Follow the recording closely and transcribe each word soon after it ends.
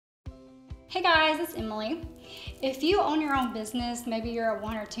Hey guys, it's Emily. If you own your own business, maybe you're a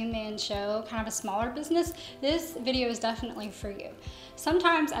 1 or 2 man show, kind of a smaller business, this video is definitely for you.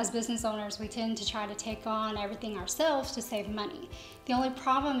 Sometimes as business owners, we tend to try to take on everything ourselves to save money. The only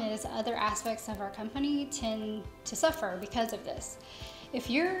problem is other aspects of our company tend to suffer because of this. If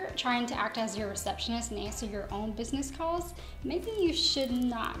you're trying to act as your receptionist and answer your own business calls, maybe you should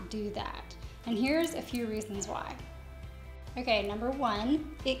not do that. And here's a few reasons why. Okay, number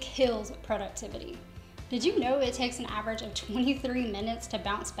 1, it kills productivity. Did you know it takes an average of 23 minutes to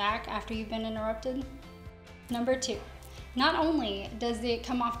bounce back after you've been interrupted? Number 2, not only does it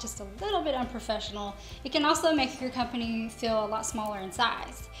come off just a little bit unprofessional, it can also make your company feel a lot smaller in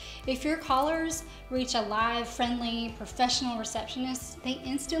size. If your callers reach a live, friendly, professional receptionist, they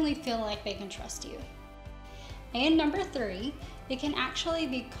instantly feel like they can trust you. And number 3, it can actually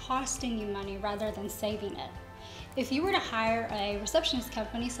be costing you money rather than saving it. If you were to hire a receptionist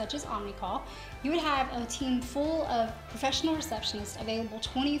company such as OmniCall, you would have a team full of professional receptionists available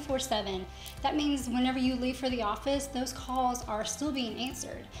 24/7. That means whenever you leave for the office, those calls are still being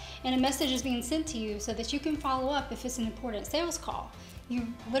answered, and a message is being sent to you so that you can follow up if it's an important sales call. You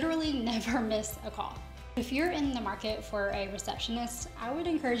literally never miss a call. If you're in the market for a receptionist, I would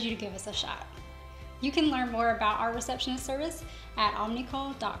encourage you to give us a shot. You can learn more about our receptionist service at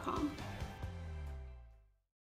omnicall.com.